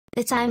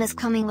The time is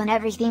coming when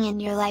everything in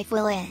your life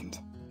will end.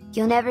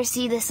 You'll never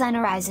see the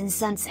sunrise and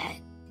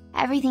sunset.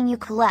 Everything you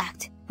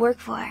collect, work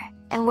for,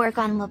 and work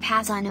on will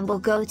pass on and will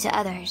go to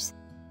others.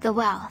 The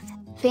wealth,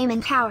 fame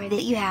and power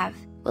that you have,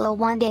 will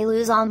one day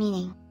lose all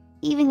meaning.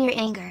 Even your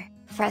anger,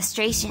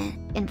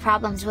 frustration, and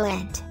problems will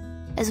end.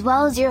 As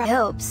well as your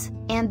hopes,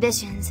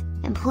 ambitions,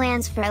 and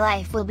plans for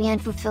life will be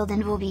unfulfilled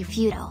and will be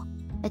futile.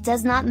 It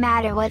does not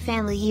matter what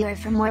family you are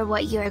from or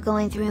what you are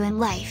going through in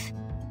life.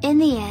 In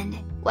the end,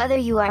 whether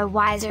you are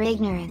wise or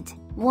ignorant,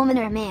 woman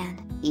or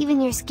man, even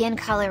your skin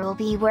color will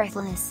be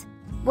worthless.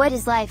 What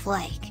is life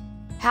like?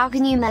 How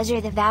can you measure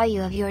the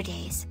value of your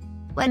days?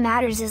 What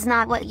matters is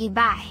not what you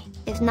buy,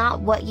 if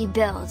not what you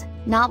build,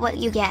 not what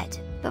you get,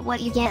 but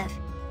what you give.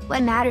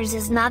 What matters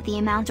is not the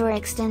amount or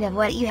extent of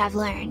what you have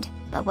learned,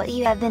 but what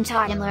you have been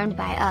taught and learned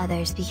by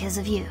others because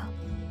of you.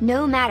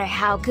 No matter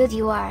how good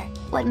you are,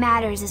 what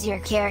matters is your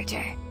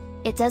character.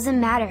 It doesn't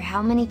matter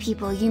how many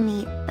people you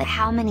meet, but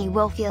how many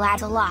will feel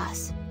at a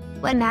loss.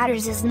 What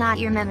matters is not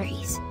your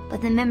memories,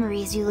 but the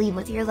memories you leave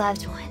with your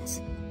loved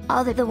ones.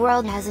 All that the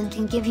world has and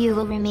can give you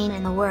will remain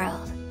in the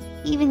world.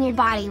 Even your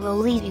body will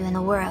leave you in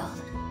the world.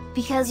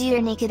 Because you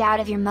are naked out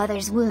of your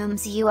mother's womb,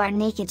 so you are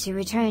naked to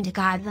return to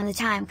God when the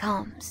time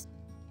comes.